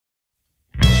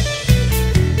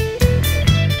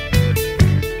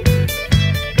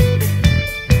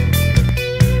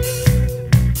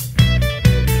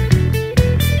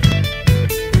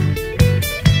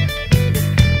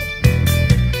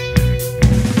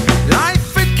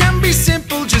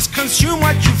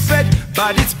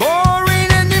But it's boring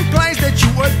and implies that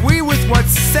you agree with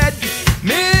what's said.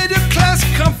 Middle class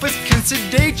comforts can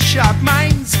sedate sharp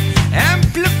minds,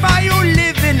 amplify your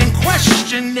living and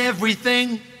question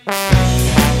everything.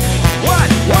 What?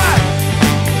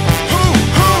 Who?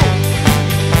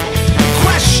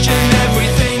 Question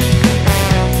everything.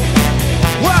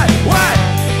 What?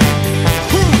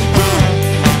 Who?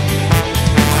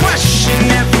 Question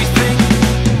everything.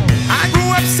 I grew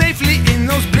up safely in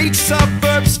those bleak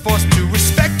suburbs, forced to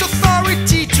respect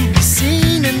authority, to be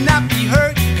seen and not be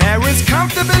heard. Parents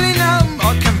comfortably numb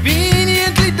or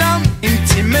conveniently dumb,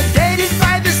 intimidated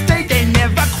by the state, they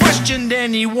never questioned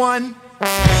anyone.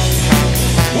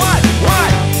 What?